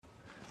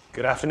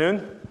Good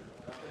afternoon.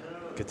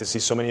 Good to see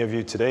so many of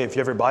you today. If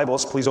you have your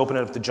Bibles, please open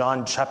it up to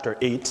John chapter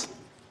 8.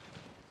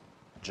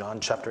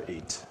 John chapter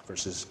 8,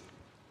 verses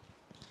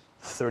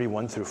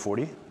 31 through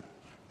 40.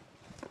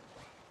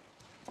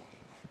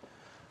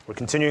 We're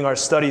continuing our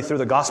study through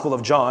the Gospel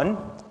of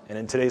John, and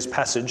in today's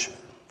passage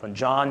from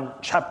John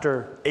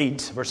chapter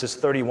 8, verses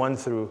 31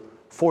 through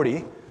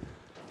 40,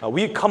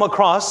 we come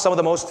across some of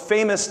the most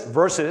famous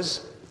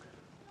verses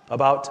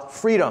about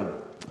freedom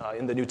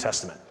in the New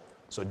Testament.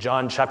 So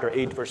John chapter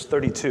 8, verse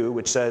 32,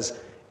 which says,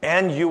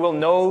 "And you will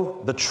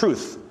know the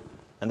truth,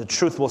 and the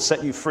truth will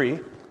set you free."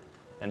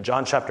 And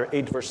John chapter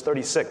 8, verse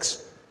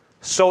 36,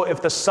 "So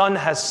if the Son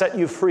has set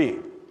you free,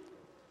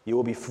 you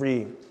will be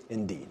free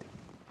indeed."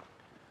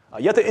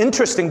 Yet the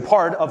interesting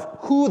part of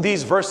who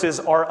these verses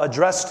are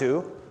addressed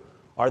to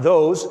are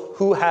those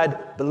who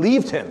had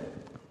believed him,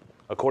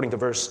 according to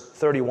verse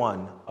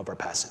 31 of our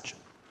passage.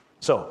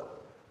 So,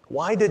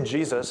 why did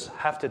Jesus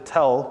have to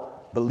tell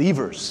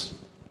believers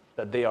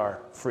that they are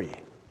free?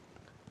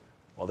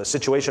 Well, the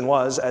situation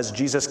was, as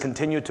Jesus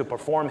continued to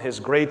perform his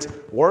great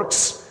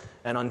works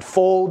and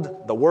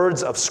unfold the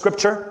words of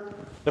Scripture,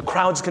 the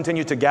crowds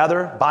continued to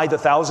gather by the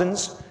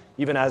thousands,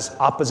 even as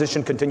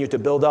opposition continued to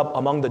build up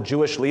among the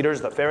Jewish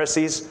leaders, the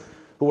Pharisees,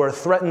 who were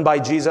threatened by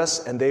Jesus,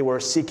 and they were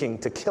seeking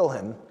to kill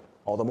him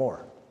all the more.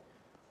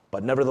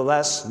 But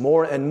nevertheless,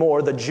 more and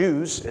more the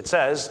Jews, it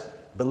says,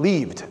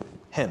 believed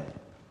him.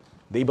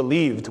 They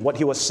believed what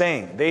he was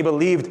saying. They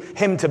believed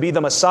him to be the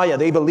Messiah.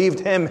 They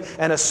believed him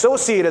and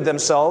associated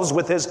themselves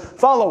with his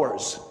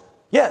followers.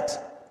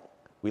 Yet,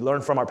 we learn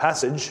from our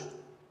passage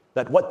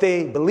that what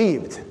they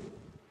believed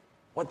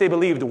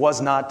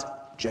was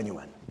not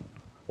genuine.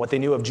 What they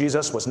knew of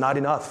Jesus was not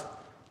enough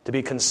to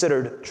be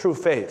considered true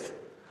faith.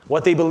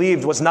 What they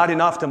believed was not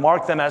enough to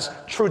mark them as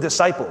true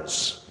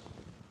disciples.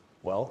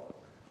 Well,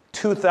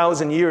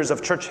 2,000 years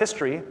of church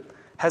history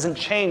hasn't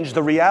changed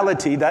the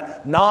reality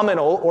that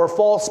nominal or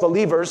false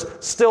believers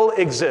still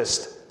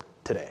exist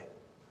today.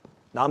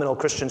 Nominal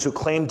Christians who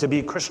claim to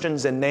be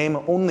Christians in name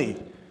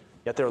only,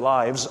 yet their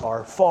lives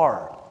are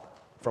far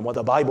from what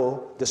the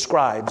Bible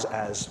describes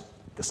as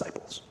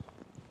disciples.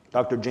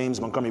 Dr.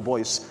 James Montgomery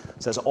Boyce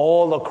says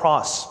all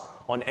across,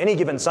 on any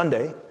given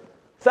Sunday,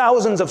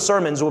 thousands of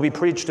sermons will be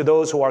preached to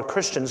those who are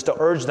Christians to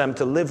urge them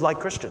to live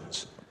like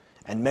Christians.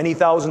 And many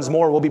thousands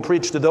more will be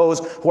preached to those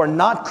who are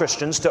not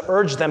Christians to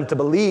urge them to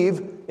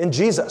believe in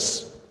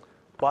Jesus.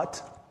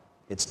 But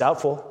it's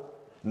doubtful.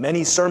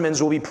 Many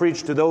sermons will be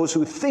preached to those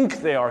who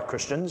think they are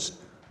Christians,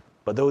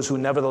 but those who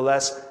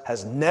nevertheless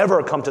has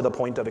never come to the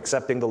point of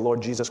accepting the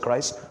Lord Jesus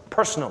Christ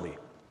personally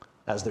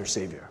as their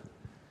Savior.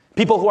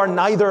 People who are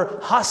neither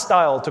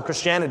hostile to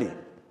Christianity.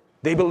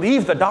 They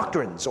believe the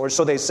doctrines, or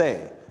so they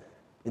say.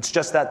 It's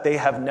just that they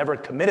have never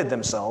committed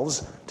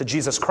themselves to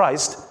Jesus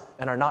Christ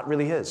and are not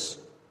really his.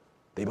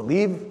 They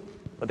believe,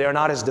 but they are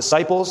not his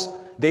disciples.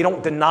 They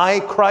don't deny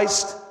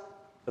Christ,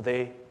 but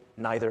they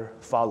neither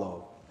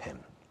follow him.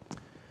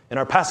 In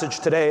our passage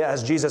today,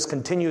 as Jesus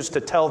continues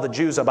to tell the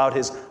Jews about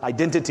his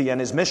identity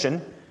and his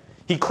mission,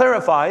 he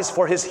clarifies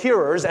for his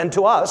hearers and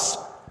to us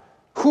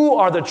who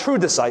are the true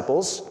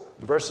disciples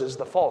versus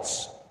the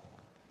false,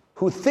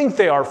 who think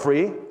they are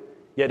free,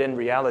 yet in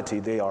reality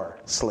they are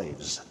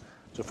slaves.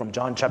 So from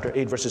John chapter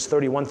 8, verses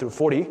 31 through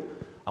 40,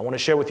 I want to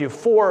share with you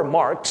four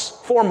marks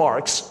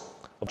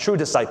of true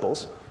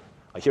disciples.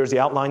 Here's the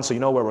outline so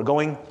you know where we're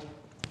going.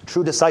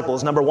 True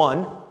disciples, number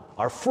one,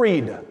 are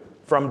freed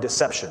from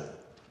deception,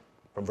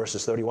 from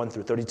verses 31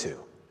 through 32.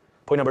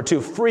 Point number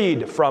two,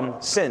 freed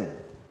from sin,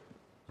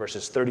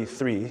 verses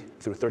 33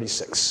 through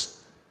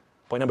 36.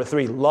 Point number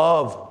three,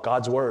 love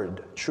God's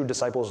word. True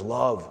disciples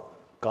love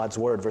God's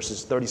word,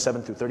 verses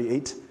 37 through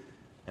 38.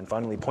 And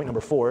finally, point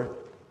number four,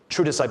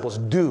 true disciples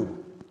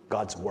do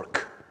God's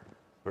work,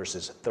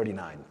 verses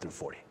 39 through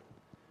 40.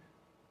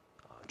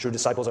 True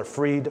disciples are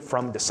freed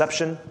from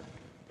deception,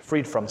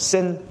 freed from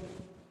sin,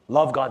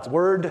 love God's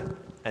word,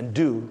 and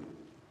do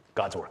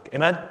God's work.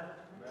 Amen?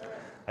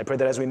 I pray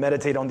that as we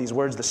meditate on these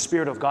words, the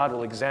Spirit of God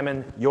will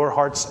examine your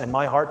hearts and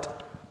my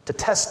heart to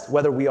test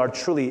whether we are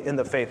truly in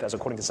the faith, as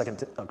according to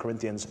 2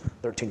 Corinthians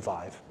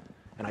 13:5.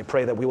 And I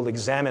pray that we will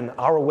examine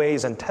our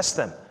ways and test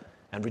them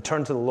and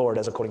return to the Lord,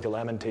 as according to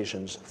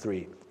Lamentations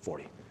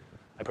 3:40.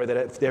 I pray that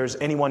if there's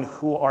anyone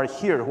who are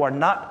here who are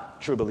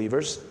not true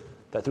believers,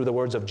 that through the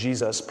words of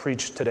Jesus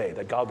preached today,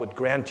 that God would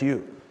grant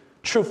you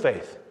true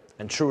faith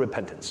and true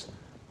repentance,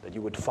 that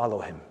you would follow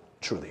him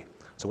truly.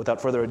 So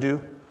without further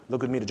ado,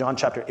 look with me to John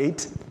chapter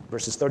 8,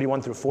 verses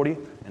 31 through 40,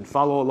 and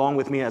follow along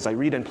with me as I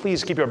read. And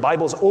please keep your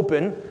Bibles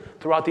open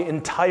throughout the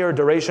entire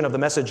duration of the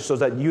message so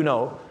that you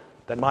know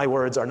that my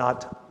words are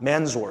not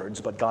man's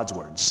words, but God's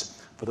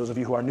words. For those of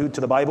you who are new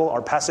to the Bible,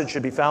 our passage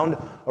should be found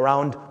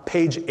around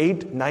page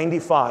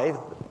 895,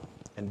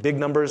 and big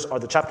numbers are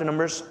the chapter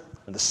numbers,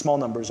 and the small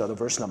numbers are the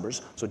verse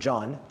numbers. So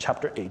John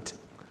chapter 8,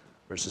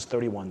 verses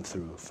 31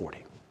 through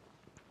 40,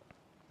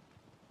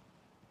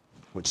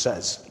 which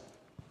says,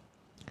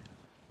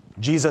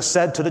 Jesus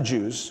said to the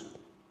Jews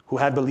who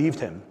had believed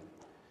him,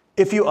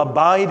 "If you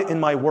abide in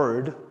my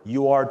word,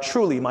 you are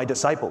truly my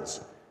disciples,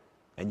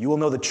 and you will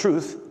know the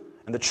truth,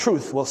 and the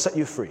truth will set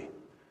you free."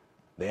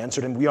 They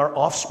answered him, "We are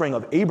offspring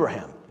of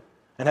Abraham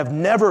and have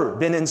never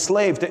been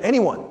enslaved to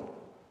anyone.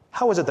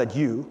 How is it that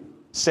you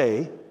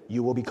say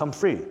you will become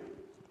free?"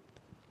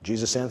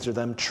 Jesus answered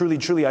them, "Truly,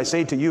 truly, I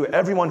say to you,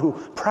 everyone who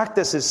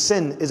practices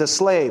sin is a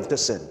slave to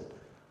sin.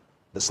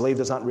 The slave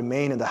does not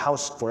remain in the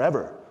house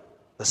forever.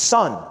 The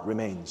Son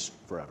remains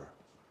forever.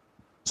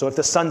 So if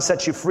the Son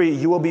sets you free,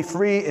 you will be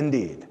free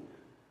indeed.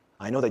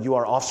 I know that you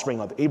are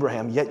offspring of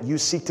Abraham, yet you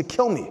seek to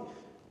kill me,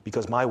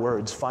 because my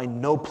words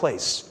find no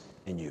place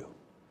in you.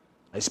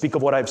 I speak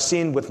of what I have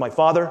seen with my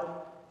father,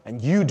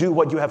 and you do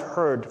what you have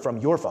heard from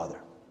your father."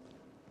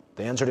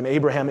 They answered him,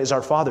 "Abraham is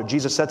our father."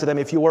 Jesus said to them,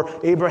 "If you were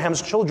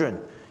Abraham's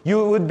children,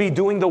 you would be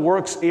doing the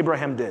works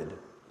Abraham did.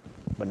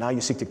 But now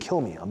you seek to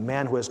kill me, a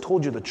man who has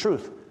told you the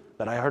truth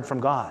that I heard from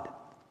God.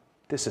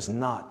 This is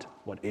not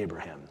what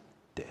Abraham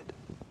did."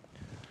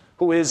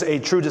 Who is a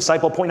true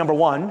disciple? Point number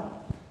one,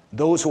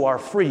 those who are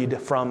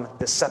freed from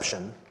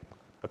deception,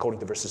 according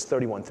to verses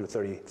 31 through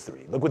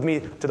 33. Look with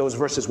me to those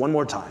verses one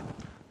more time.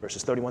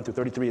 Verses 31 through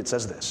 33, it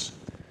says this.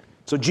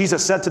 "So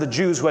Jesus said to the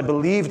Jews who had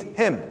believed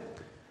him,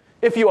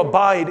 'If you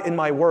abide in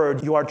my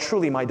word, you are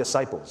truly my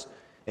disciples,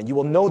 and you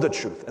will know the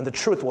truth, and the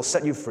truth will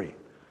set you free.'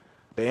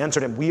 They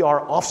answered him, 'We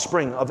are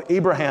offspring of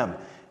Abraham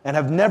and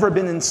have never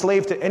been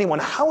enslaved to anyone.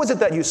 How is it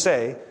that you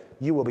say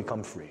you will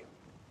become free?'"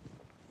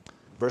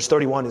 Verse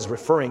 31 is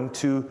referring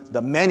to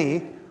the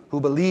many who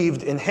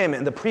believed in him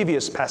in the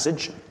previous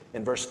passage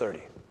in verse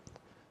 30.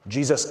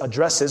 Jesus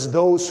addresses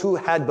those who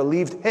had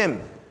believed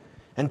him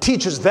and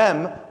teaches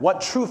them what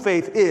true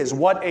faith is,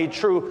 what a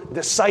true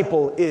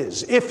disciple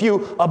is. "If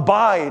you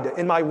abide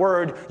in my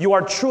word, you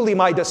are truly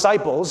my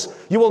disciples.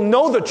 You will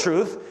know the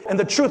truth, and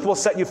the truth will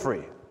set you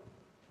free."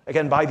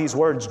 Again, by these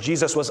words,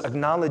 Jesus was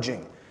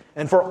acknowledging,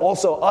 and for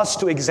also us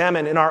to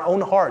examine in our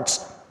own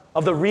hearts,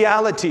 of the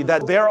reality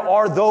that there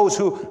are those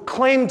who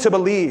claim to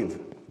believe,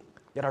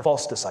 yet are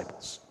false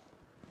disciples.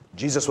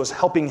 Jesus was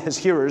helping his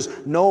hearers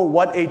know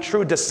what a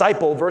true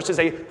disciple versus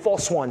a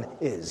false one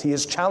is. He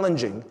is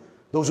challenging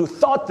those who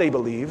thought they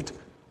believed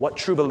what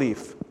true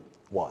belief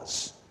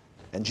was.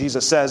 And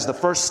Jesus says the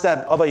first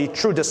step of a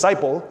true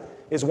disciple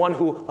is one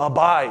who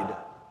abide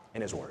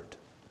in his word.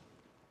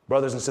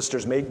 Brothers and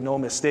sisters, make no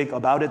mistake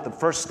about it. The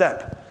first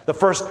step, the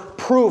first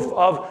proof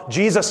of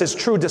Jesus'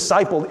 true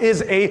disciple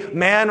is a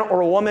man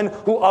or a woman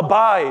who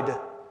abide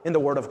in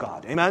the word of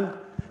God. Amen?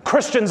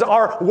 Christians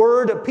are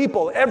word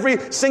people. Every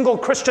single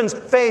Christian's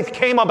faith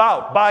came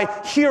about by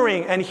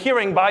hearing, and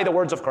hearing by the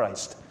words of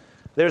Christ.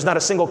 There's not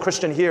a single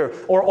Christian here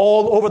or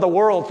all over the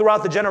world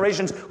throughout the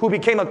generations who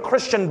became a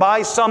Christian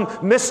by some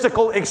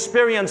mystical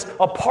experience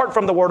apart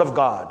from the word of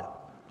God.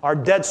 Our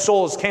dead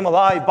souls came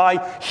alive by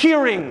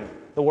hearing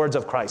the words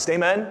of Christ.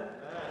 Amen? Amen?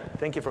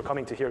 Thank you for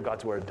coming to hear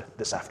God's word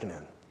this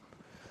afternoon.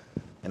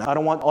 And I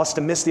don't want us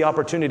to miss the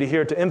opportunity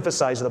here to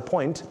emphasize the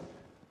point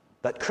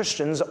that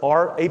Christians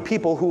are a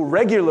people who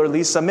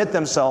regularly submit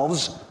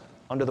themselves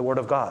under the word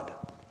of God.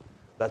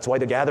 That's why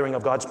the gathering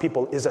of God's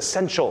people is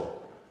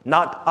essential,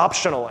 not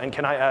optional, and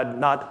can I add,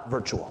 not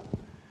virtual.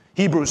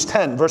 Hebrews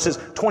 10, verses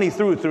 20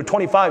 through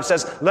 25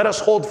 says, "Let us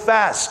hold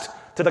fast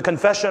to the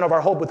confession of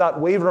our hope without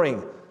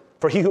wavering,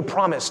 for he who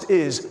promised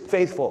is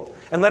faithful.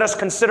 And let us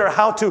consider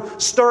how to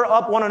stir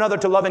up one another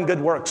to love and good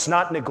works,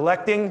 not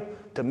neglecting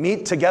to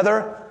meet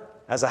together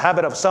as a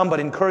habit of some, but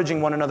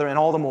encouraging one another, and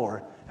all the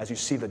more as you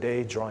see the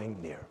day drawing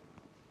near."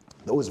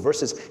 Those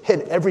verses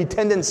hit every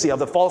tendency of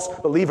the false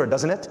believer,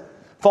 doesn't it?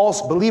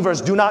 False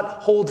believers do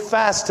not hold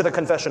fast to the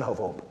confession of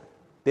hope.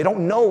 They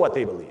don't know what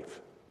they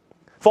believe.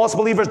 False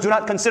believers do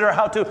not consider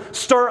how to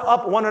stir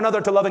up one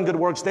another to love and good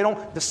works. They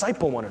don't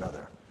disciple one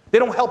another. They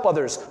don't help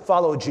others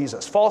follow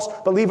Jesus. False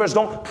believers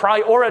don't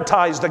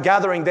prioritize the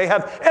gathering. They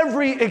have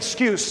every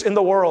excuse in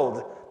the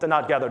world to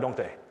not gather, don't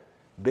they?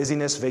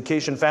 Busyness,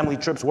 vacation, family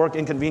trips, work,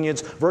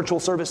 inconvenience,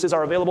 virtual services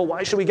are available.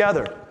 Why should we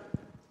gather?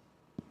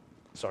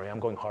 Sorry, I'm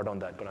going hard on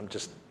that, but I'm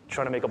just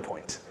trying to make a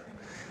point.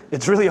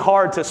 It's really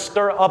hard to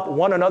stir up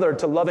one another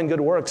to love and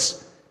good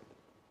works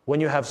when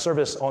you have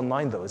service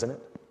online, though, isn't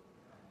it?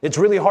 It's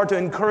really hard to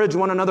encourage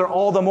one another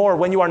all the more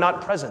when you are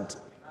not present,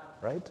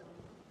 right?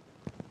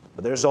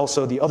 But there's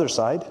also the other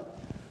side.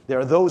 There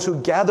are those who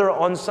gather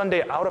on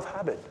Sunday out of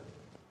habit.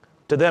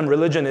 To them,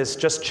 religion is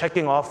just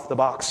checking off the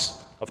box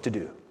of to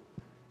do.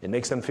 It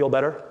makes them feel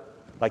better,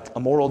 like a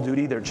moral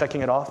duty, they're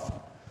checking it off.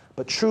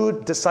 But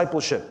true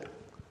discipleship,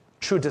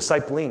 true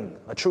discipling,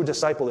 a true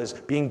disciple is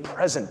being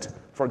present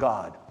for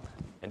God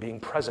and being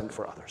present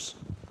for others.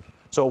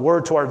 So a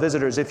word to our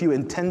visitors: if you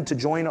intend to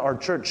join our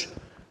church,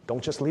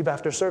 don't just leave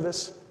after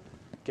service.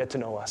 Get to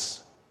know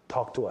us.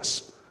 Talk to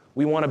us.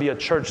 We want to be a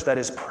church that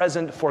is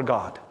present for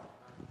God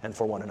and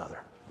for one another.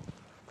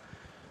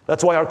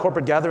 That's why our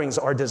corporate gatherings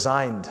are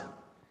designed.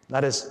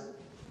 That is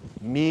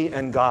me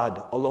and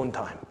God alone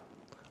time.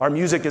 Our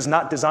music is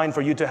not designed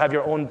for you to have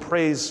your own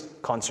praise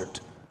concert.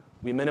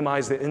 We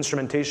minimize the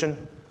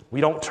instrumentation.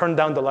 We don't turn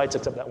down the lights,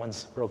 except that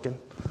one's broken.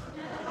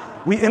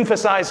 We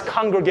emphasize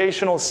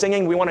congregational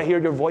singing. We want to hear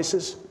your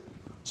voices.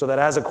 so that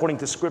as according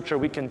to Scripture,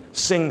 we can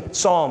sing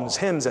psalms,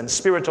 hymns, and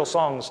spiritual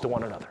songs to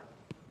one another.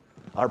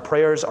 Our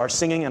prayers, our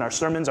singing, and our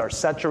sermons are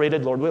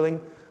saturated, Lord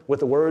willing, with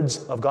the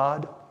words of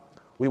God.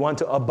 We want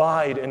to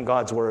abide in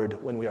God's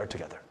word when we are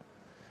together.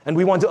 And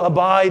we want to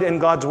abide in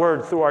God's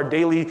word through our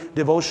daily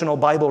devotional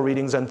Bible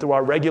readings and through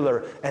our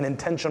regular and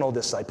intentional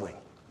discipling.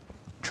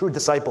 True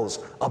disciples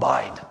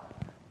abide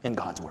in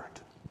God's word.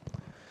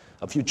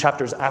 A few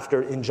chapters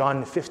after, in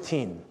John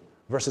 15,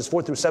 verses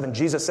 4 through 7,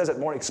 Jesus says it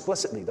more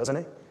explicitly, doesn't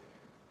he?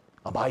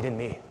 Abide in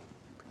me,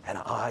 and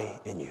I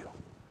in you.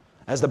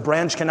 As the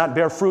branch cannot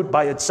bear fruit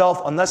by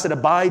itself unless it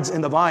abides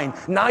in the vine,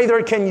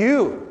 neither can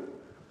you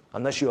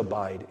unless you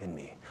abide in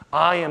me.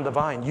 I am the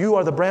vine, you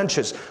are the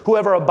branches.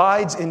 Whoever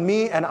abides in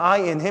me and I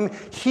in him,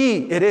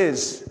 he it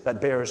is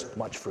that bears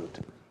much fruit.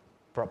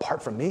 For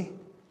apart from me,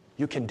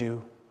 you can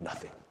do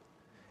nothing.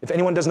 If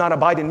anyone does not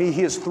abide in me,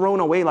 he is thrown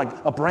away like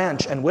a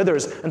branch and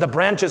withers, and the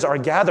branches are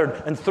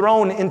gathered and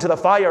thrown into the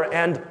fire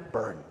and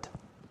burned.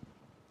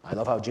 I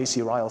love how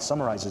J.C. Ryle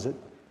summarizes it.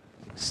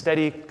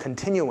 Steady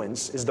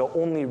continuance is the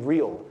only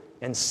real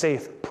and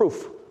safe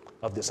proof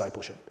of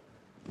discipleship.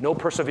 No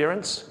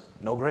perseverance,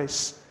 no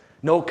grace.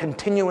 No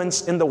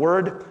continuance in the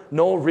word,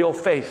 no real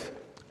faith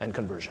and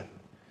conversion.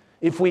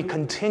 If we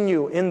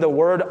continue in the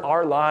word,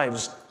 our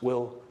lives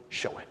will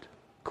show it.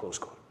 Close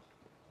quote.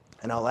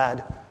 And I'll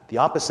add, the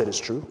opposite is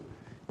true.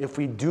 If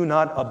we do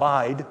not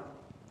abide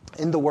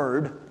in the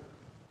word,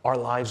 our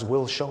lives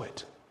will show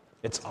it.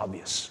 It's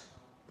obvious.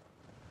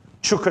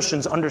 True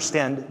Christians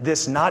understand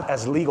this not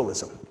as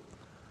legalism,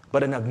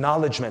 but an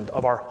acknowledgement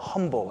of our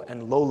humble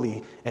and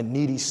lowly and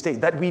needy state,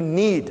 that we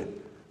need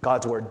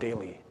God's word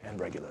daily and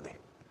regularly,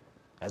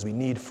 as we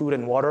need food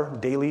and water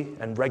daily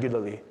and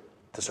regularly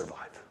to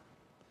survive.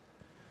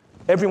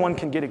 Everyone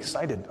can get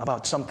excited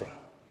about something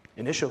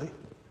initially.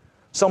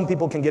 Some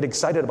people can get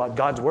excited about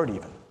God's word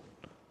even.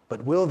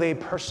 But will they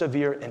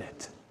persevere in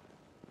it?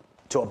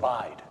 To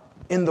abide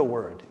in the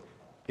word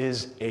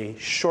is a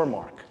sure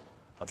mark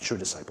of true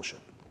discipleship.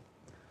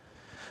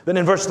 Then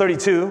in verse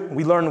 32,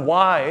 we learn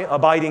why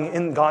abiding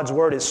in God's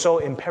word is so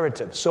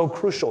imperative, so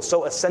crucial,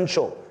 so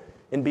essential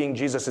in being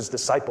Jesus'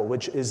 disciple,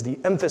 which is the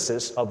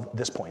emphasis of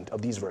this point,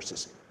 of these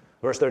verses.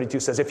 Verse 32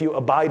 says, if you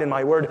abide in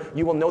my word,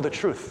 you will know the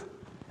truth,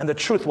 and the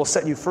truth will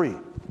set you free.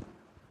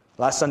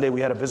 Last Sunday,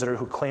 we had a visitor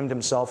who claimed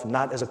himself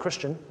not as a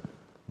Christian,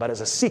 but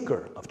as a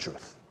seeker of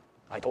truth.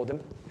 I told him,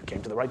 you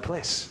came to the right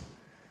place.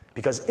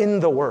 Because in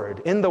the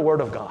word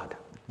of God,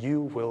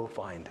 you will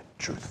find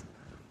truth.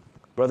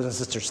 Brothers and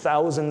sisters,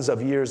 thousands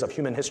of years of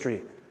human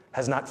history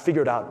has not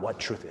figured out what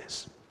truth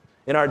is.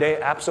 In our day,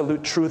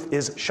 absolute truth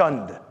is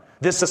shunned.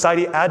 This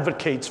society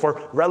advocates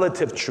for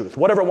relative truth.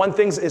 Whatever one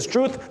thinks is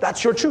truth,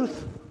 that's your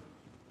truth.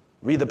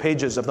 Read the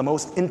pages of the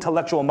most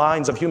intellectual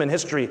minds of human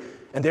history,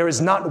 and there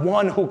is not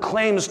one who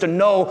claims to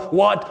know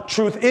what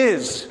truth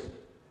is.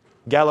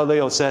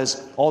 Galileo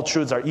says all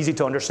truths are easy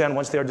to understand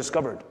once they are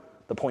discovered.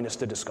 The point is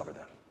to discover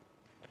them.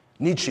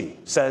 Nietzsche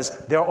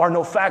says there are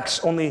no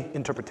facts, only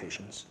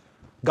interpretations.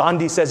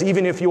 Gandhi says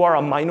even if you are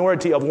a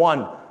minority of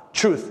one,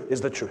 truth is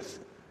the truth.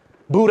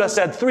 Buddha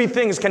said 3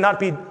 things cannot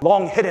be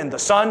long hidden: the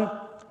sun,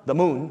 the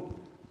moon,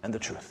 and the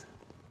truth.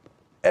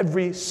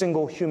 Every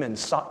single human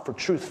sought for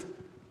truth,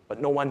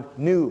 but no one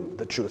knew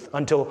the truth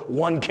until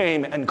one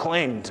came and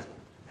claimed,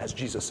 as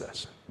Jesus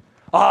says,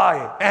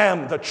 I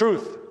am the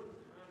truth.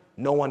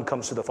 No one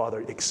comes to the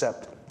Father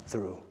except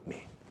through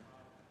me.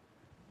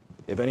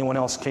 If anyone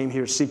else came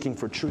here seeking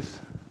for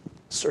truth,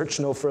 search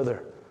no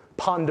further,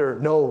 ponder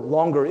no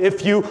longer.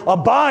 If you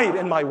abide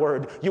in my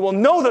word, you will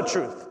know the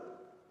truth.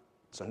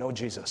 So know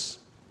Jesus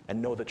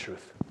and know the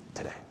truth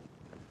today.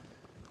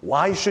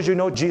 Why should you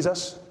know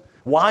Jesus?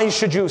 Why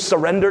should you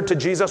surrender to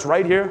Jesus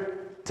right here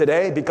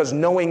today? Because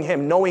knowing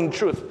him, knowing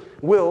truth,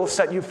 will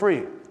set you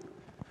free.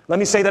 Let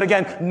me say that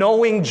again.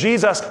 Knowing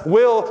Jesus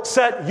will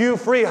set you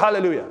free.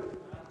 Hallelujah.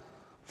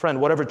 Friend,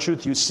 whatever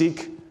truth you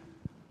seek,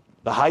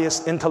 the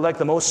highest intellect,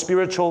 the most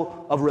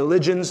spiritual of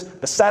religions,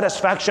 the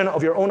satisfaction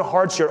of your own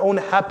hearts, your own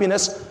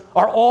happiness,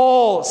 are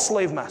all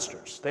slave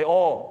masters. They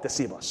all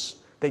deceive us.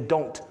 They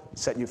don't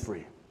set you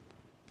free.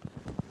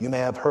 You may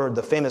have heard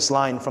the famous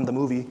line from the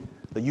movie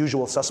The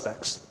Usual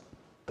Suspects.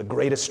 The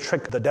greatest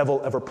trick the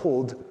devil ever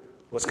pulled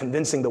was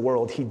convincing the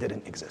world he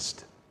didn't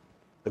exist.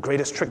 The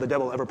greatest trick the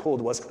devil ever pulled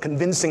was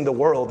convincing the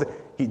world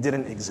he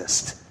didn't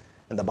exist.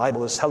 And the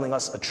Bible is telling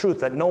us a truth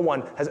that no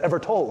one has ever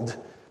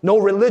told. No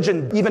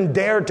religion even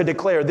dared to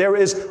declare. There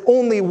is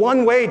only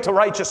one way to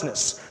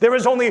righteousness. There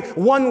is only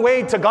one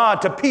way to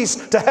God, to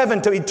peace, to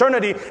heaven, to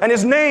eternity. And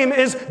his name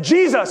is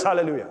Jesus.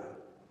 Hallelujah.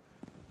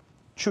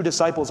 True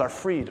disciples are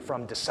freed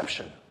from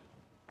deception.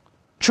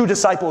 True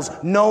disciples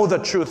know the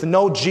truth,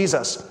 know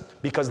Jesus,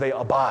 because they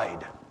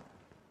abide,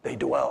 they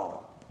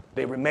dwell,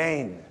 they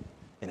remain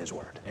in his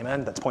word.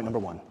 Amen? That's point number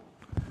 1.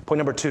 Point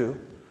number 2,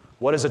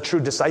 what is a true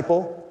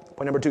disciple?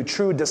 Point number 2,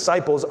 true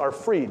disciples are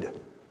freed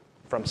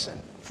from sin.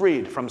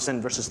 Freed from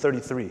sin, verses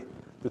 33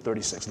 through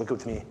 36. Look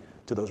with me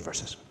to those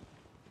verses.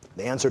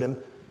 They answered him,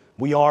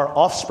 we are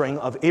offspring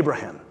of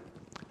Abraham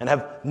and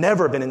have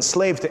never been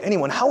enslaved to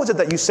anyone. How is it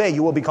that you say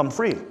you will become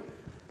free?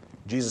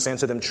 Jesus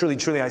answered them, "Truly,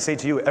 truly, I say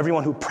to you,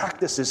 everyone who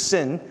practices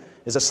sin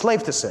is a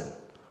slave to sin.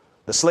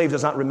 The slave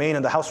does not remain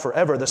in the house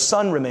forever. The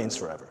son remains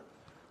forever.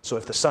 So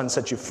if the son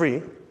sets you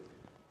free,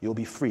 you'll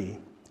be free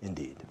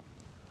indeed."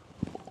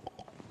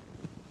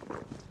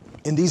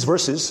 In these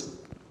verses,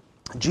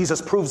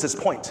 Jesus proves his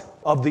point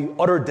of the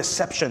utter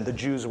deception the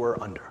Jews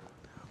were under.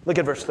 Look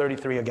at verse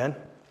 33 again.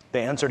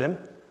 They answered him,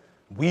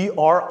 "We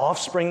are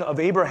offspring of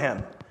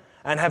Abraham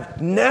and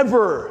have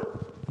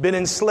never been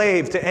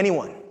enslaved to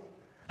anyone.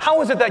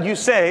 How is it that you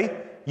say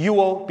you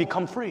will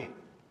become free?"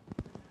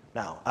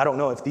 Now, I don't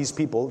know if these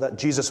people that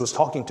Jesus was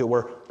talking to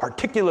were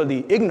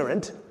particularly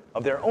ignorant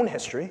of their own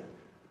history,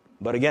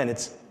 but again,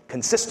 it's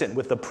consistent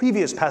with the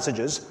previous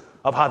passages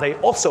of how they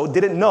also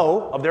didn't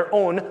know of their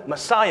own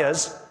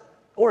Messiah's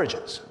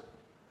origins.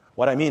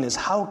 What I mean is,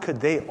 how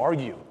could they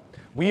argue,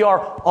 "We are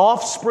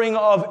offspring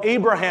of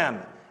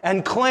Abraham,"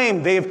 and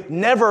claim they've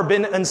never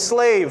been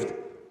enslaved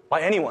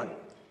by anyone?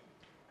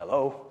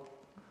 Hello?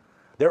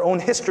 Their own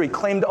history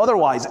claimed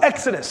otherwise.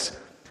 Exodus,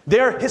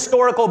 their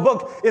historical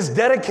book, is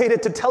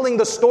dedicated to telling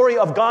the story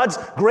of God's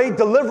great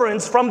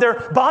deliverance from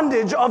their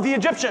bondage of the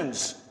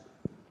Egyptians.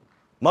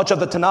 Much of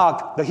the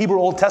Tanakh, the Hebrew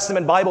Old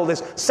Testament Bible,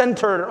 is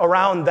centered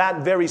around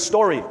that very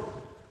story.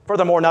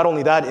 Furthermore, not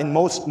only that, in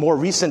most more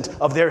recent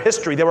of their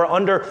history, they were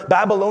under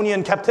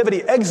Babylonian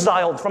captivity,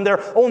 exiled from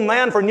their own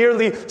land for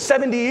nearly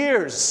 70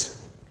 years.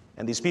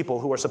 And these people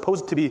who were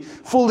supposed to be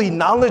fully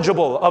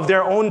knowledgeable of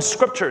their own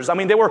scriptures, I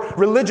mean, they were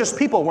religious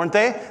people, weren't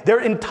they?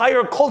 Their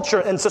entire culture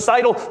and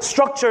societal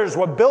structures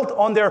were built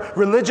on their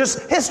religious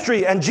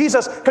history. And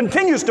Jesus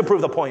continues to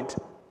prove the point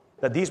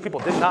that these people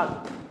did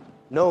not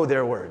know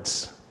their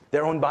words,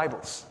 their own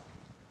Bibles.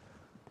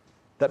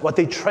 That what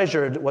they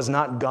treasured was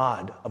not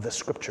God of the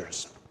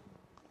scriptures,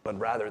 but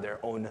rather their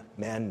own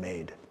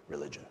man-made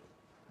religion.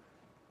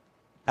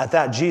 At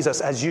that, Jesus,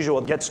 as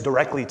usual, gets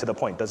directly to the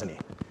point, doesn't he?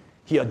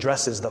 He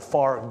addresses the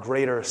far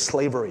greater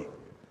slavery,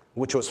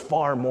 which was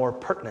far more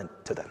pertinent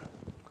to them.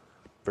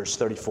 Verse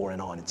 34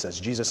 and on, it says,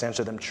 Jesus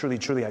answered them, "Truly,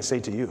 truly, I say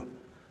to you,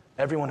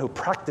 everyone who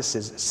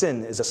practices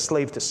sin is a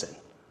slave to sin.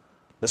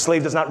 The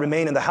slave does not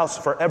remain in the house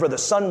forever. The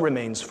son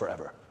remains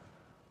forever.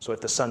 So if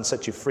the son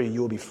sets you free,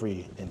 you will be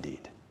free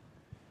indeed."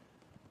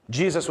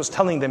 Jesus was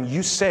telling them,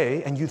 you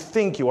say and you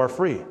think you are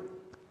free,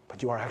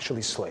 but you are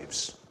actually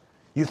slaves.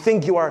 You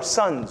think you are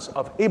sons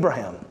of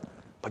Abraham,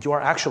 but you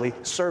are actually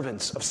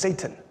servants of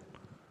Satan.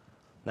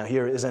 Now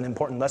here is an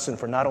important lesson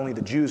for not only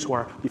the Jews who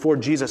are before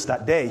Jesus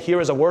that day. Here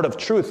is a word of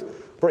truth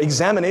for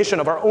examination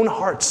of our own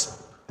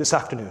hearts this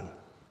afternoon.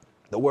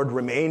 The word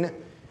remain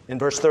in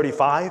verse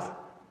 35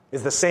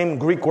 is the same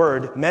Greek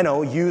word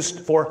meno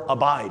used for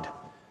abide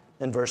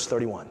in verse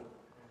 31.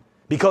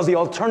 Because the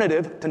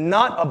alternative to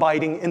not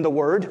abiding in the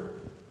word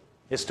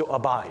is to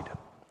abide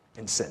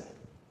in sin.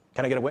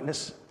 Can I get a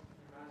witness?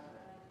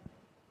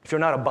 If you're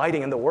not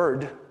abiding in the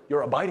word,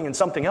 you're abiding in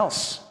something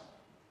else,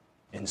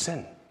 in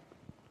sin.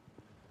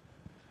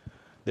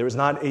 There is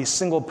not a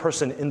single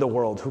person in the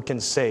world who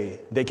can say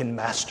they can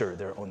master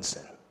their own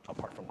sin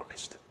apart from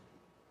Christ.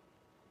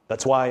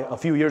 That's why a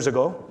few years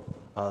ago,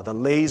 the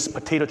Lay's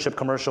potato chip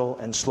commercial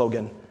and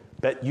slogan,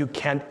 "Bet you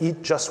can't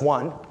eat just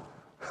one,"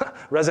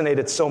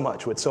 resonated so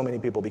much with so many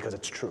people because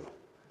it's true.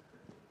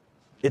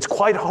 It's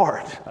quite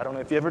hard, I don't know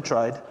if you ever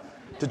tried,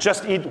 to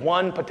just eat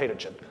one potato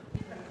chip.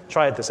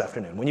 Try it this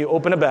afternoon. When you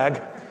open a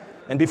bag,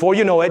 and before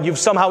you know it, you've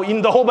somehow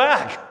eaten the whole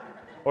bag,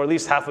 or at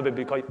least half of it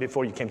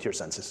before you came to your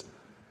senses.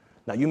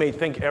 Now, you may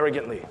think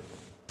arrogantly,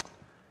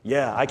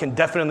 yeah, I can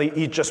definitely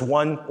eat just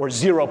one or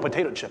zero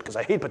potato chip because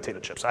I hate potato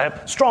chips. I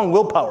have strong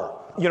willpower.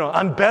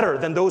 I'm better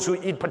than those who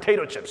eat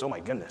potato chips. Oh my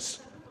goodness,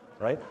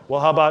 right?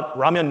 Well, how about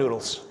ramen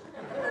noodles?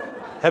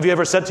 Have you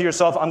ever said to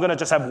yourself, I'm going to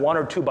just have 1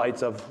 or 2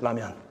 bites of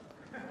ramen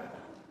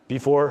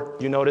before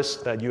you notice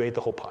that you ate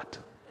the whole pot?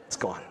 It's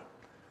gone.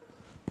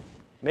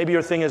 Maybe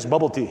your thing is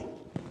bubble tea.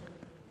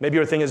 Maybe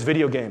your thing is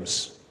video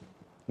games.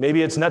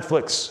 Maybe it's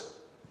Netflix.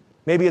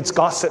 Maybe it's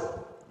gossip.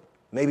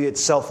 Maybe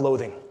it's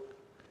self-loathing.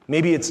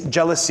 Maybe it's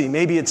jealousy.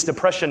 Maybe it's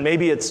depression.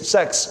 Maybe it's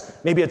sex.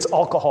 Maybe it's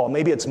alcohol.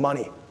 Maybe it's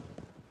money.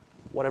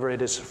 Whatever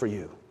it is for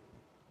you.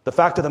 The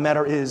fact of the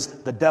matter is,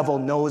 the devil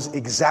knows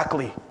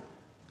exactly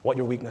what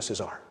your weaknesses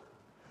are.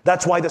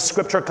 That's why the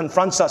scripture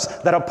confronts us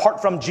that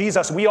apart from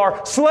Jesus, we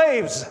are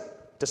slaves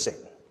to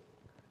Satan.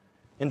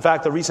 In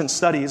fact, the recent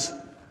studies,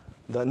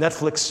 the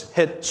Netflix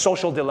hit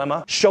Social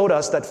Dilemma, showed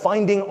us that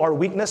finding our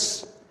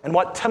weakness and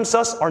what tempts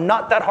us are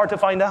not that hard to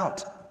find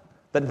out.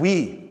 That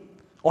we,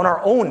 on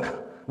our own,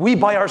 we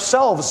by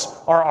ourselves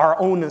are our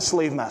own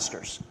slave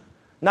masters.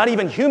 Not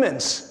even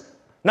humans,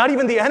 not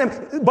even the enemy,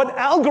 but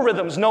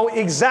algorithms know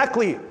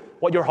exactly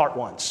what your heart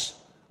wants,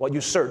 what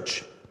you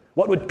search,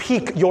 what would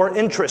pique your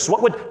interest,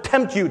 what would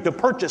tempt you to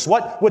purchase,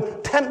 what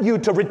would tempt you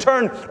to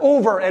return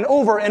over and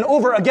over and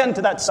over again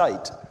to that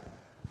site.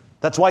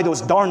 That's why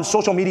those darn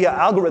social media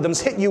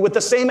algorithms hit you with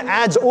the same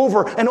ads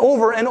over and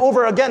over and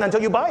over again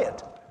until you buy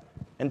it,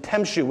 and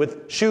tempts you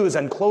with shoes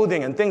and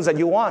clothing and things that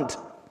you want.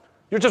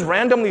 You're just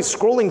randomly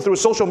scrolling through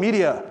social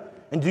media,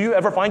 and do you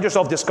ever find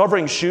yourself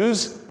discovering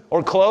shoes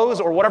or clothes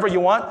or whatever you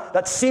want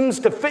that seems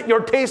to fit your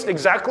taste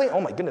exactly.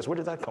 Oh my goodness, where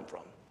did that come from?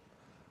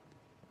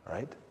 All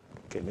right?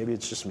 Okay, maybe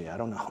it's just me. I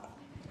don't know.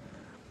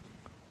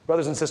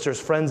 Brothers and sisters,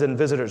 friends and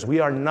visitors, we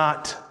are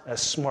not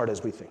as smart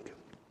as we think.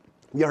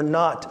 We are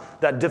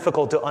not that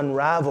difficult to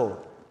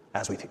unravel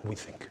as we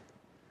think.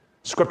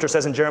 Scripture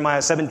says in Jeremiah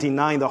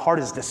 17:9, the heart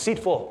is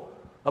deceitful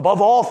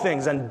above all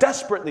things and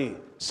desperately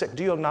sick.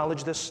 Do you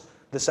acknowledge this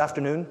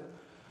afternoon?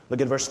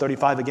 Look at verse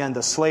 35 again.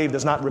 The slave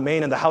does not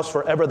remain in the house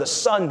forever. The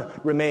son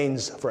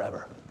remains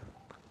forever.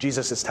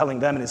 Jesus is telling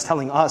them and is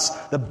telling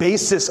us the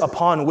basis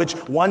upon which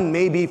one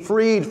may be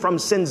freed from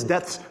sin's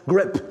death's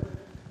grip.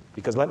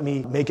 Because let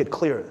me make it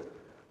clear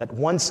that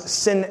once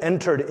sin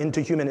entered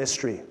into human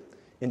history,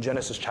 in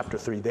Genesis chapter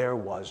 3, there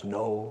was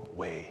no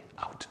way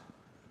out.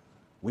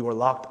 We were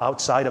locked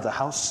outside of the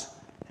house,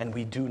 and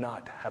we do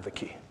not have the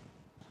key.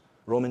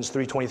 Romans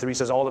 3:23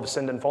 says, all have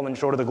sinned and fallen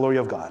short of the glory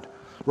of God.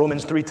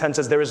 Romans 3:10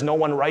 says, there is no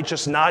one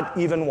righteous, not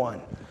even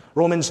one.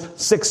 Romans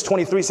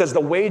 6:23 says,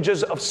 the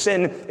wages of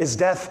sin is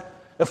death.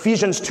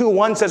 Ephesians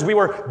 2:1 says, we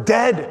were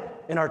dead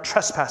in our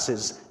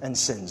trespasses and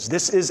sins.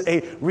 This is a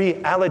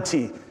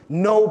reality.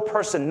 No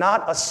person,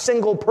 not a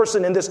single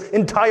person in this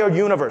entire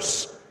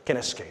universe can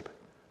escape.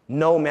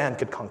 No man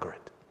could conquer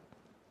it.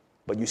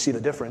 But you see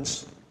the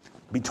difference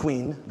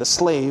between the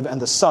slave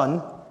and the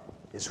son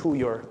is who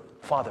your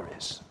father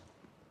is.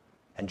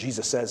 And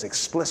Jesus says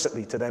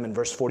explicitly to them in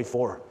verse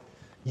 44,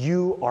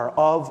 you are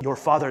of your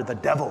father the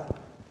devil,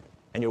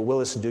 and your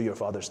will is to do your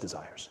father's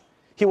desires.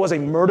 He was a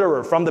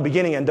murderer from the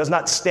beginning and does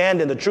not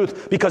stand in the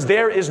truth because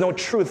there is no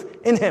truth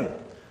in him.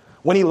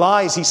 When he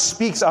lies, he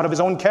speaks out of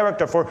his own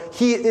character, for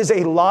he is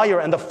a liar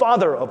and the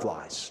father of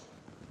lies.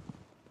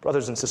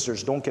 Brothers and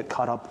sisters, don't get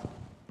caught up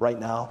right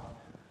now.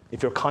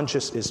 If your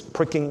conscience is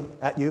pricking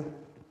at you,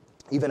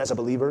 even as a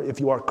believer, if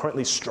you are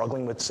currently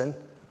struggling with sin,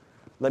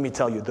 let me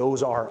tell you,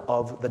 those are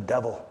of the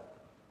devil.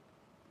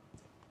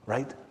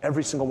 Right?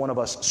 Every single one of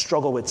us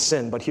struggle with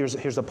sin, but here's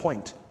the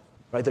point.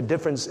 Right? The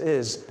difference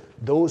is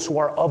those who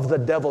are of the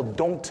devil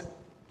don't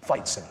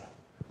fight sin.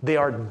 They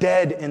are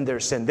dead in their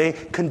sin. They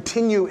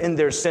continue in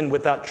their sin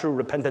without true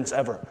repentance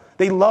ever.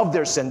 They love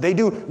their sin. They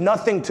do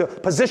nothing to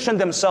position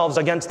themselves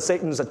against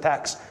Satan's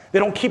attacks. They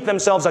don't keep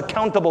themselves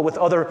accountable with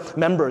other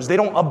members. They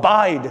don't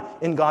abide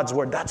in God's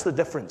word. That's the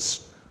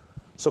difference.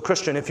 So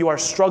Christian, if you are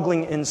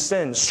struggling in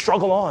sin,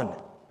 struggle on.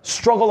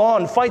 Struggle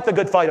on. Fight the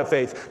good fight of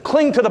faith.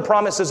 Cling to the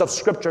promises of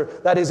Scripture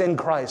that is in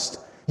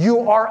Christ.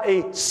 You are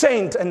a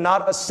saint and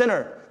not a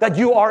sinner. That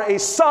you are a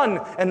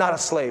son and not a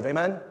slave.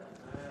 Amen?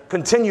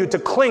 Continue to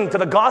cling to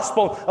the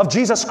gospel of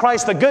Jesus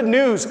Christ, the good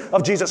news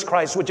of Jesus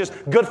Christ, which is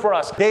good for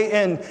us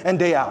day in and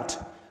day out.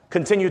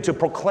 Continue to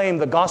proclaim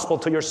the gospel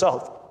to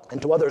yourself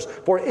and to others,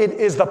 for it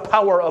is the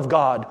power of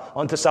God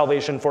unto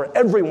salvation for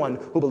everyone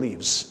who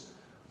believes.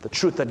 The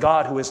truth that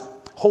God, who is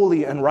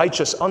holy and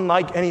righteous,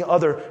 unlike any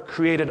other,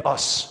 created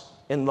us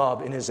in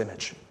love in his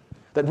image,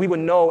 that we would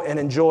know and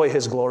enjoy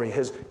his glory,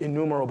 his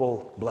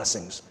innumerable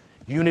blessings,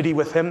 unity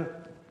with him,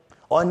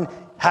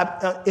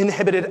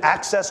 uninhibited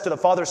access to the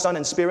Father, Son,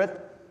 and Spirit.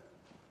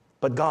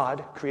 But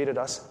God created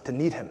us to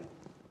need him,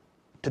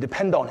 to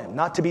depend on him,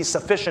 not to be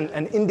sufficient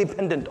and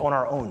independent on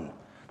our own.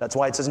 That's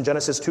why it says in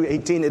Genesis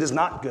 2:18, it is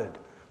not good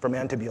for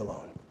man to be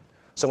alone.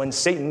 So when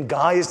Satan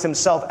guised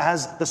himself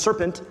as the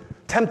serpent,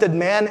 tempted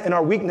man in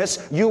our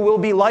weakness, you will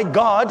be like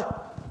God.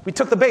 We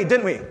took the bait,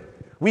 didn't we?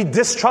 We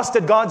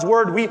distrusted God's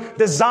word. We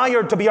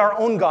desired to be our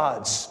own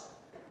gods.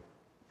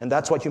 And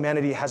that's what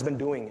humanity has been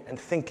doing and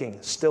thinking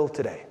still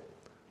today.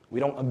 We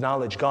don't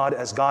acknowledge God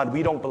as God.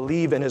 We don't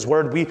believe in his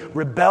word. We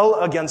rebel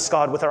against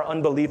God with our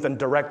unbelief and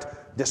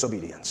direct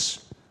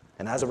disobedience.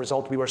 And as a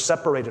result, we were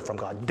separated from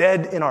God,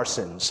 dead in our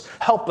sins,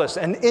 helpless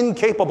and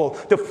incapable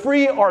to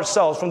free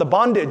ourselves from the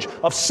bondage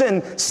of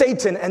sin,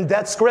 Satan, and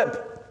death's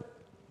grip.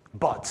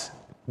 But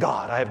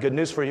God, I have good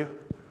news for you,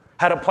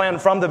 had a plan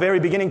from the very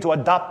beginning to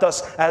adopt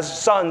us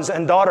as sons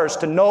and daughters,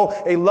 to know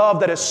a love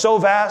that is so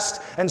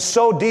vast and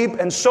so deep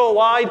and so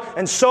wide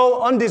and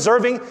so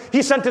undeserving.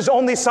 He sent his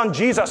only son,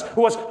 Jesus,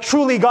 who was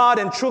truly God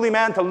and truly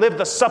man, to live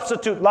the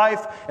substitute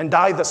life and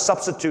die the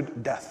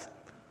substitute death,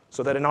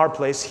 so that in our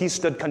place he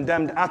stood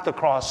condemned at the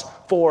cross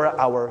for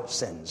our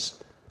sins,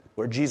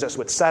 where Jesus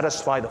would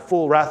satisfy the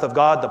full wrath of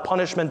God, the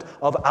punishment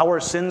of our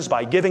sins,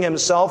 by giving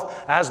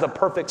himself as the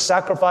perfect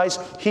sacrifice.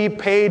 He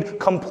paid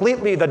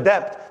completely the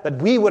debt that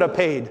we would have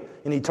paid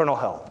in eternal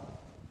hell.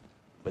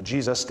 But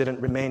Jesus didn't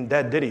remain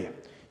dead, did he?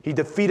 He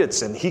defeated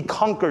sin. He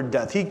conquered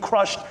death. He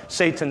crushed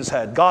Satan's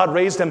head. God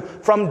raised him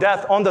from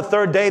death on the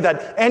third day,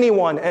 that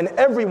anyone and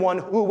everyone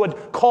who would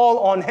call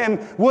on him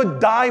would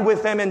die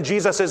with him in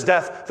Jesus'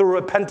 death through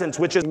repentance,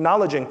 which is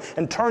acknowledging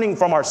and turning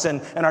from our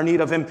sin and our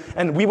need of him.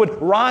 And we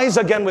would rise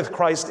again with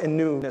Christ in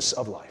newness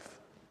of life.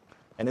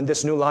 And in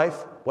this new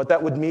life, what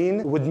that would mean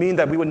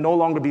that we would no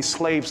longer be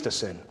slaves to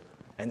sin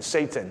and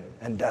Satan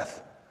and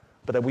death,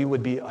 but that we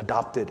would be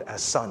adopted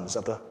as sons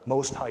of the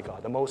Most High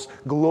God, the most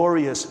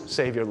glorious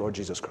Savior, Lord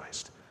Jesus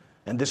Christ.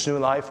 And this new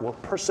life will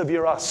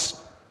persevere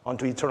us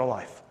unto eternal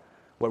life,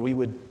 where we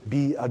would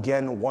be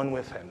again one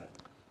with him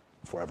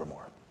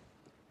forevermore.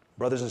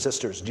 Brothers and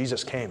sisters,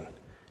 Jesus came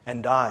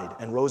and died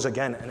and rose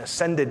again and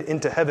ascended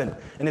into heaven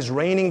and is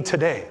reigning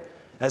today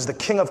as the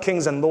King of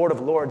Kings and Lord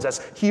of Lords,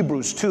 as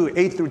Hebrews 2,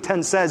 8 through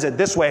 10 says it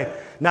this way.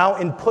 Now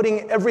in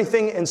putting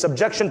everything in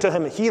subjection to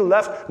him, he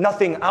left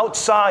nothing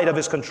outside of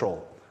his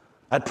control.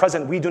 At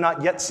present, we do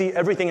not yet see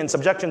everything in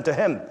subjection to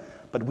him,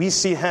 but we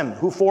see him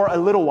who for a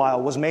little while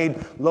was made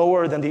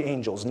lower than the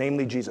angels,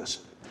 namely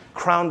Jesus,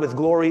 crowned with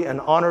glory and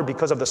honor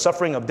because of the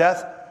suffering of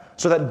death,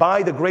 so that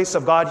by the grace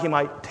of God he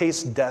might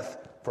taste death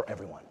for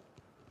everyone.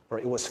 For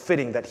it was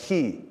fitting that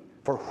he,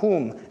 for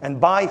whom and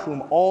by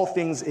whom all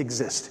things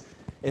exist,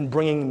 in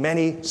bringing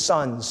many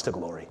sons to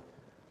glory,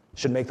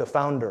 should make the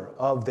founder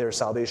of their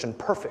salvation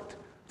perfect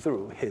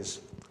through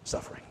his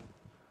suffering.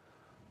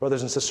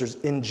 Brothers and sisters,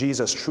 in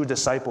Jesus, true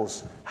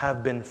disciples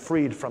have been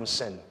freed from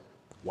sin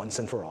once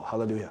and for all.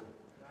 Hallelujah.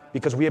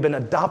 Because we have been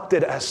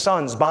adopted as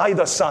sons by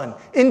the Son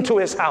into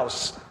his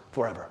house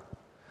forever.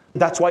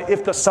 That's why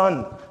if the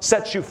Son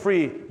sets you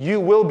free,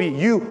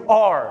 you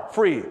are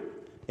free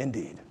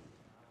indeed.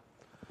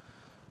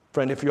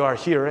 Friend, if you are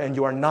here and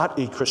you are not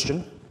a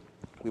Christian,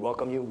 we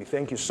welcome you. We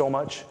thank you so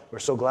much. We're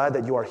so glad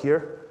that you are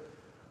here.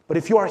 But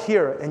if you are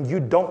here and you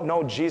don't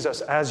know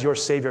Jesus as your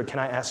Savior, can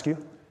I ask you,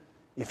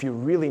 if you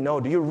really know,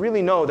 do you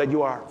really know that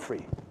you are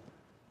free?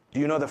 Do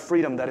you know the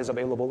freedom that is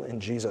available in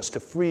Jesus to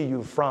free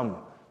you from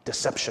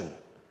deception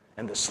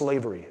and the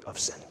slavery of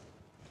sin?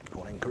 I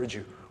want to encourage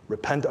you,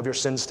 repent of your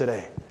sins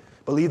today.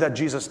 Believe that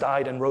Jesus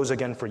died and rose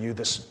again for you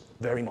this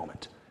very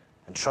moment,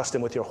 and trust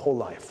him with your whole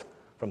life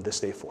from this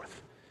day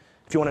forth.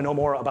 If you want to know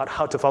more about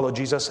how to follow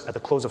Jesus, at the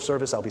close of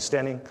service, I'll be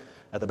standing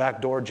at the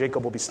back door.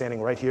 Jacob will be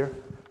standing right here.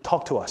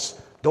 Talk to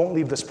us. Don't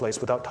leave this place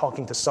without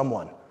talking to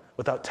someone,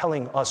 without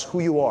telling us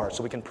who you are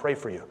so we can pray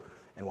for you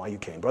and why you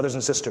came. Brothers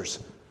and sisters,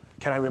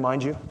 can I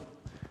remind you?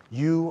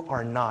 You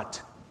are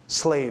not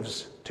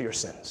slaves to your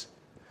sins.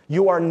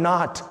 You are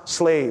not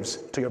slaves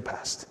to your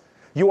past.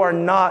 You are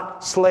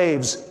not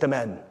slaves to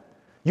men.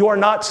 You are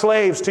not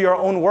slaves to your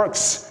own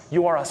works.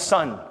 You are a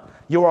son.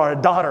 You are a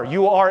daughter.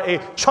 You are a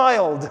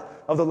child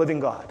of the living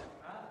God.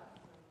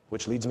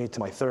 Which leads me to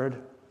my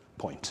third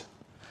point.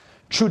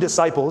 True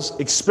disciples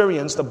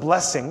experience the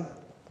blessing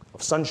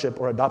of sonship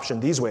or adoption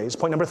these ways.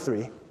 Point number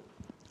 3,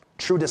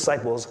 true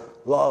disciples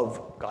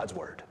love God's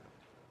word.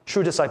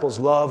 True disciples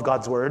love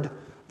God's word,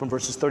 from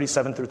verses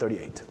 37 through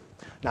 38.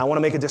 Now I want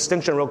to make a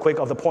distinction real quick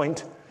of the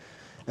point.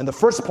 And the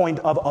first point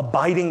of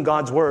abiding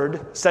God's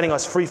word, setting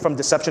us free from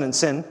deception and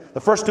sin,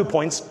 the first 2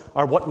 points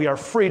are what we are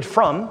freed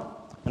from,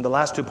 and the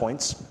last 2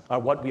 points are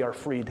what we are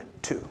freed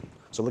to.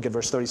 So look at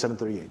verse 37,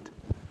 38.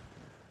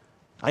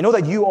 I know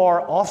that you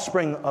are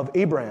offspring of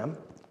Abraham,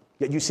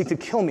 yet you seek to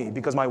kill me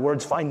because my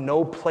words find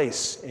no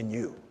place in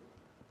you.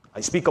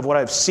 I speak of what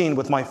I have seen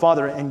with my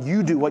father, and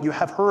you do what you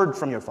have heard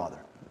from your father.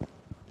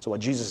 So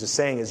what Jesus is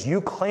saying is, you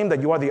claim that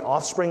you are the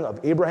offspring of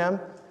Abraham.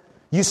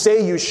 You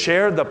say you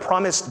share the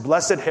promised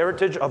blessed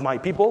heritage of my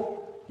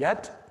people,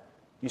 yet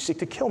you seek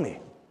to kill me.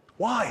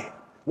 Why?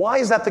 Why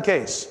is that the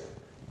case?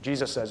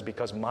 Jesus says,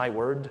 because my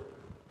word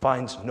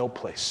finds no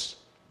place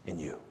in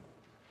you.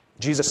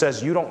 Jesus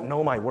says, you don't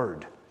know my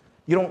word.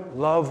 You don't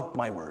love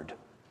my word.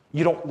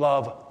 You don't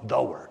love the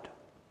word.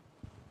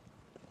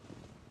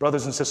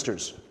 Brothers and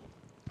sisters,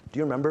 do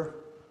you remember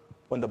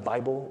when the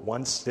Bible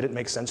once didn't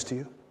make sense to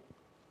you?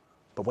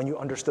 But when you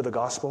understood the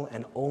gospel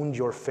and owned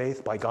your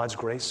faith by God's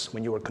grace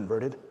when you were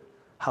converted,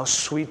 how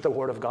sweet the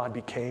word of God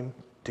became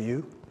to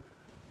you?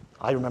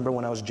 I remember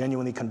when I was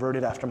genuinely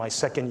converted after my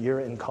second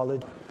year in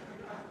college.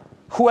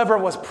 Whoever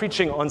was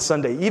preaching on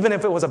Sunday, even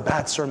if it was a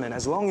bad sermon,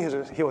 as long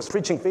as he was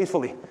preaching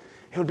faithfully,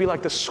 it would be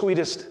like the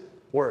sweetest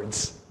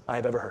words I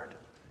have ever heard.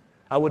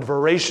 I would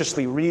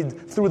voraciously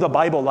read through the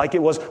Bible like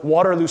it was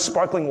Waterloo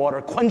sparkling water,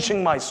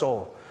 quenching my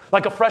soul.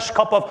 Like a fresh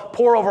cup of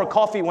pour-over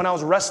coffee when I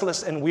was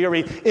restless and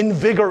weary,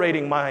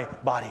 invigorating my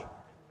body.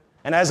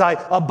 And as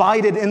I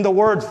abided in the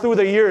Word through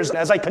the years,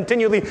 as I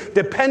continually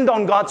depend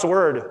on God's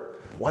Word,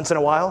 once in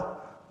a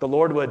while, the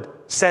Lord would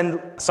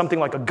send something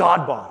like a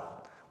God bomb,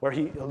 where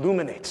He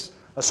illuminates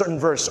a certain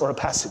verse or a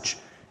passage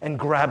and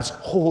grabs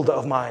hold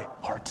of my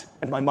heart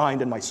and my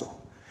mind and my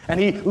soul. And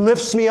He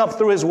lifts me up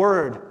through His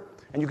Word,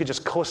 and you could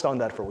just coast on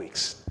that for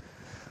weeks.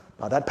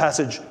 That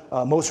passage,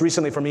 most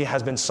recently for me,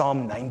 has been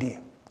Psalm 90.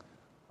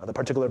 The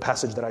particular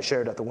passage that I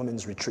shared at the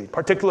women's retreat,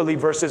 particularly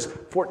verses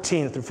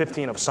 14 through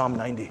 15 of Psalm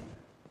 90.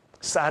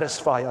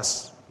 Satisfy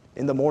us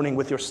in the morning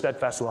with your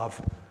steadfast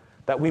love,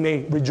 that we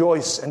may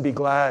rejoice and be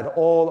glad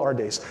all our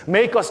days.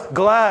 Make us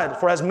glad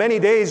for as many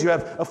days you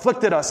have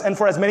afflicted us, and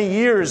for as many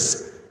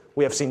years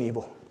we have seen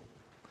evil.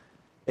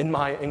 In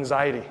my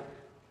anxiety,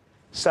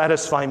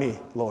 satisfy me,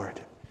 Lord.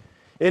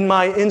 In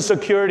my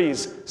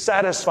insecurities,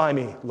 satisfy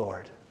me,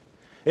 Lord.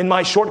 In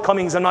my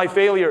shortcomings and my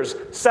failures,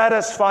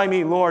 satisfy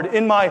me, Lord.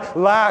 In my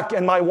lack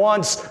and my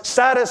wants,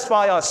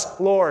 satisfy us,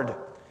 Lord.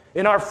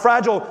 In our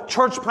fragile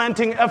church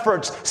planting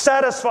efforts,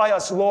 satisfy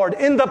us, Lord.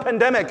 In the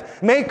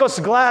pandemic, make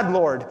us glad,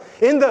 Lord.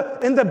 In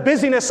the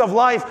busyness of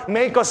life,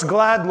 make us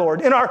glad,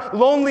 Lord. In our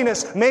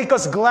loneliness, make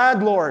us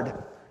glad, Lord.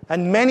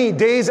 And many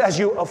days as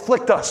you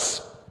afflict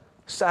us,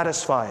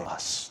 satisfy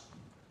us.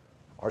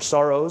 Our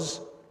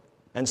sorrows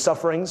and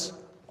sufferings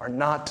are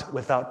not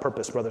without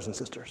purpose, brothers and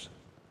sisters.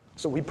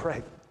 So we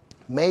pray,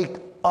 make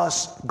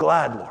us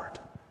glad, Lord.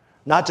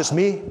 Not just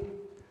me,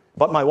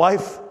 but my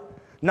wife.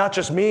 Not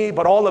just me,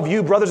 but all of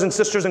you, brothers and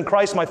sisters in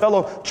Christ, my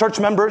fellow church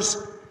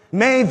members.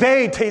 May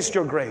they taste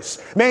your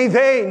grace. May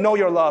they know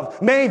your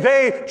love. May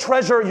they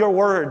treasure your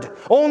word.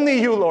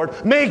 Only you,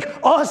 Lord, make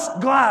us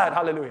glad.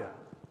 Hallelujah.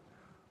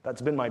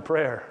 That's been my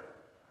prayer.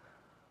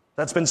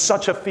 That's been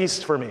such a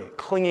feast for me,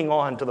 clinging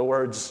on to the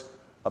words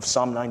of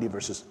Psalm 90,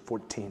 verses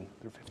 14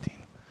 through 15.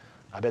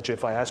 I bet you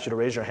if I asked you to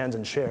raise your hands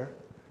and share,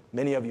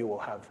 many of you will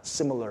have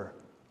similar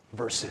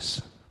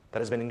verses that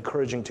has been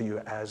encouraging to you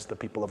as the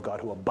people of God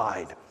who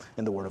abide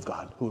in the Word of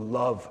God, who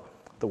love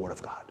the Word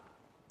of God.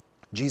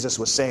 Jesus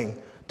was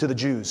saying to the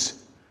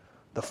Jews,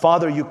 the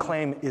Father you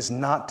claim is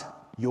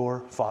not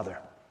your Father,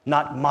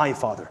 not my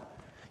Father.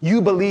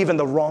 You believe in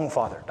the wrong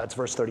Father. That's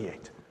verse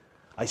 38.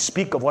 I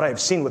speak of what I have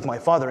seen with my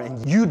Father,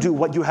 and you do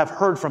what you have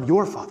heard from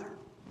your Father.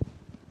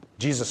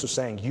 Jesus was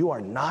saying, you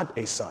are not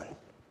a son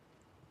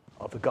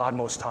of the God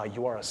Most High.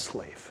 You are a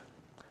slave.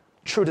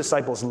 True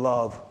disciples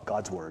love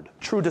God's word.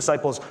 True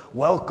disciples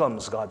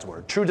welcomes God's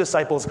word. True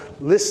disciples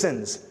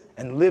listens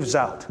and lives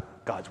out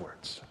God's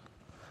words.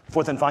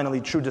 Fourth and finally,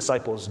 true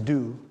disciples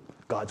do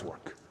God's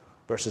work.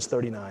 Verses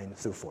 39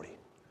 through 40.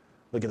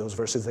 Look at those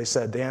verses.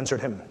 They answered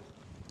him,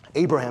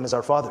 Abraham is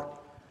our father.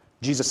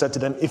 Jesus said to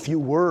them, if you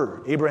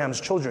were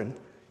Abraham's children,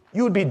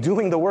 you would be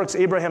doing the works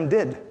Abraham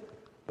did.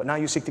 But now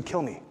you seek to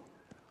kill me.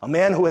 A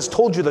man who has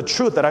told you the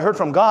truth that I heard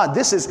from God,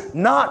 this is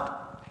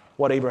not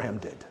what Abraham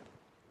did.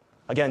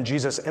 Again,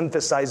 Jesus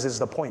emphasizes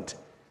the point.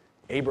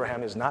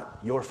 Abraham is not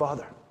your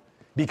father.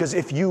 Because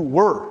if you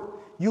were,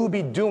 you would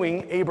be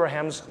doing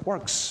Abraham's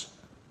works.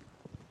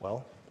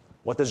 Well,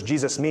 what does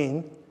Jesus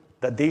mean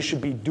that they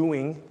should be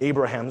doing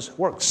Abraham's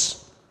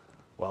works?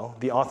 Well,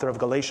 the author of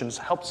Galatians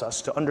helps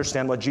us to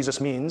understand what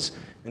Jesus means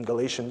in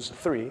Galatians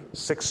 3,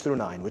 6 through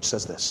 9, which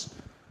says this.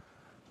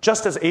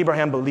 Just as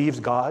Abraham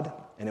believed God,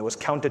 and it was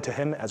counted to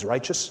him as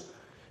righteous,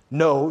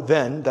 know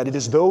then that it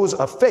is those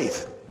of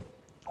faith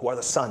who are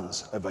the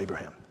sons of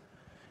Abraham.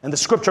 And the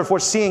scripture,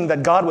 foreseeing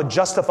that God would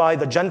justify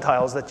the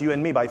Gentiles, that's you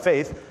and me by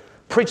faith,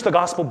 preached the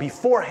gospel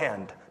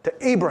beforehand to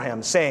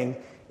Abraham, saying,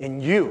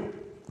 in you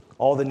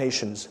all the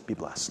nations be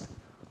blessed.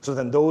 So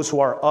then those who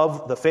are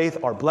of the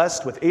faith are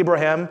blessed with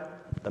Abraham,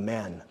 the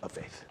man of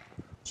faith.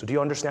 So do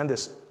you understand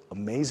this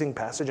amazing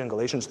passage in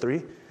Galatians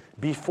 3?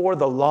 Before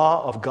the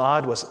law of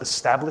God was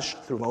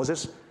established through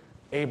Moses,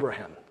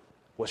 Abraham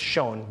was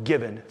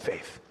given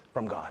faith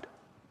from God,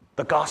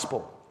 the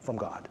gospel from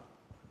God.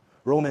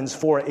 Romans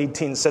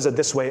 4:18 says it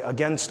this way,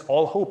 against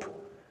all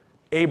hope,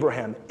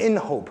 Abraham in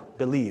hope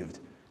believed,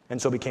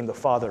 and so became the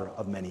father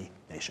of many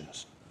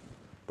nations.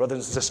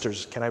 Brothers and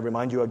sisters, can I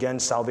remind you again,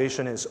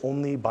 salvation is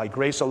only by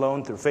grace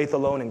alone, through faith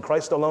alone, in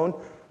Christ alone.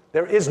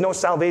 There is no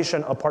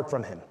salvation apart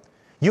from him.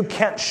 You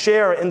can't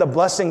share in the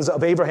blessings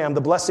of Abraham,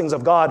 the blessings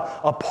of God,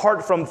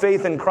 apart from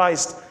faith in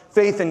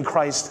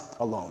Christ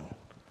alone.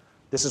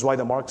 This is why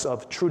the marks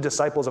of true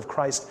disciples of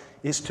Christ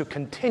is to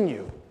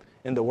continue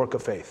in the work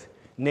of faith,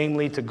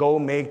 namely to go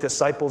make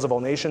disciples of all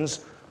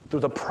nations through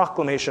the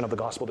proclamation of the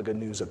gospel, the good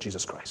news of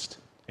Jesus Christ.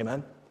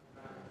 Amen?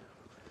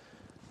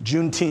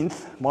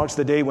 Juneteenth marks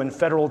the day when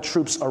federal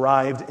troops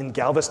arrived in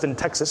Galveston,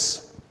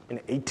 Texas in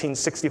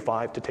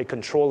 1865 to take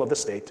control of the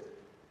state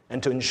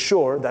and to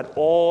ensure that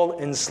all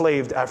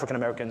enslaved African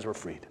Americans were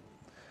freed.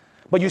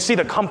 But you see,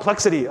 the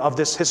complexity of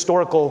this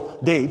historical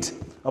date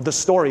of the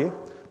story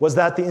was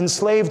that the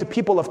enslaved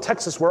people of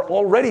Texas were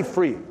already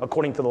free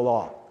according to the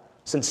law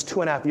since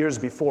 2.5 years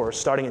before,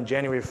 starting in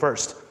January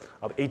 1st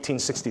of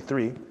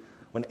 1863,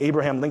 when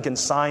Abraham Lincoln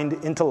signed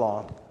into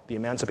law the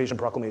Emancipation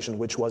Proclamation,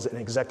 which was an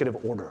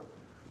executive order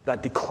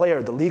that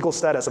declared the legal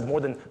status of more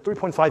than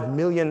 3.5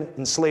 million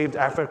enslaved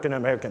African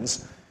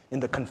Americans in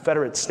the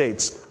Confederate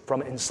States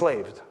from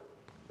enslaved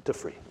to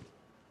free.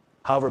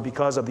 However,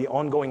 because of the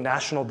ongoing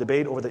national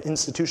debate over the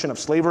institution of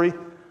slavery,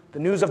 the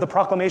news of the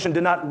proclamation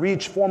did not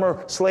reach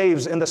former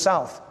slaves in the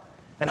South.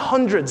 And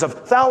hundreds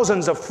of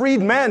thousands of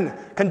freed men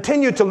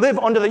continued to live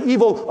under the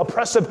evil,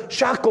 oppressive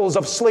shackles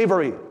of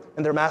slavery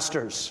and their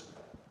masters.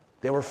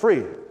 They were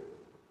free,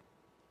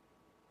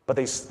 but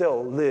they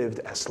still lived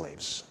as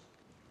slaves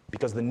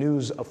because the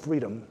news of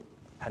freedom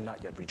had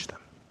not yet reached them.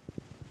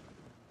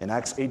 In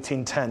Acts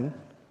 18:10,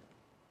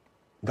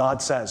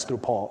 God says through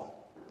Paul,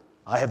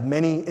 I have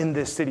many in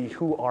this city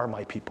who are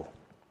my people.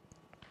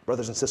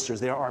 Brothers and sisters,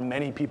 there are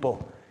many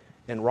people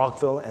in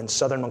Rockville and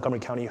southern Montgomery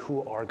County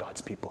who are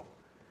God's people,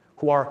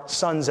 who are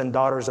sons and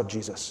daughters of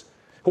Jesus,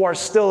 who are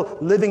still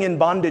living in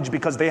bondage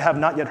because they have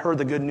not yet heard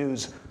the good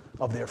news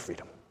of their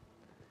freedom.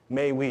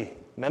 May we,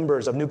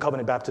 members of New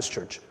Covenant Baptist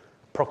Church,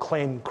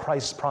 proclaim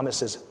Christ's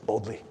promises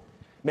boldly.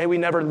 May we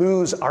never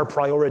lose our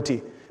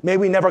priority. May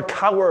we never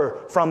cower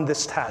from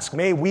this task.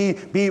 May we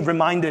be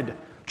reminded,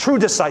 true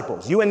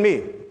disciples, you and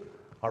me,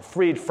 are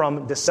freed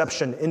from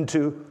deception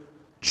into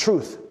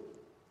truth,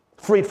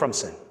 freed from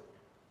sin,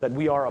 that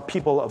we are a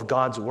people of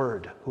God's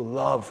word who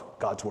love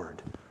God's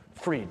word,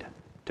 freed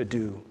to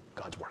do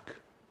God's work.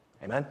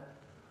 Amen?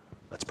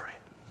 Let's pray.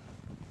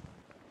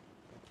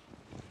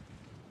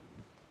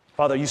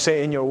 Father, you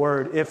say in your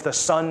word, if the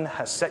Son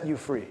has set you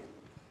free,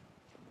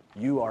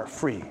 you are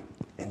free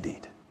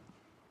indeed.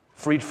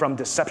 Freed from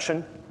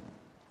deception,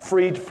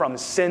 freed from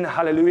sin,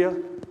 hallelujah,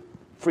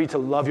 free to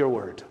love your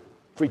word,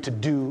 free to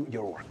do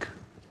your work.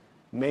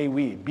 May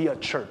we be a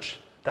church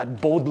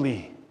that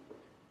boldly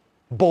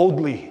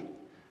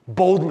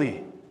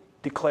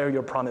declare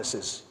your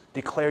promises,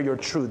 declare your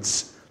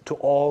truths to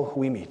all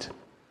who we meet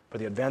for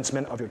the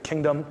advancement of your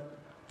kingdom,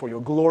 for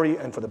your glory,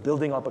 and for the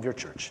building up of your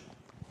church.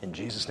 In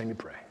Jesus' name we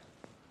pray.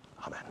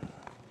 Amen.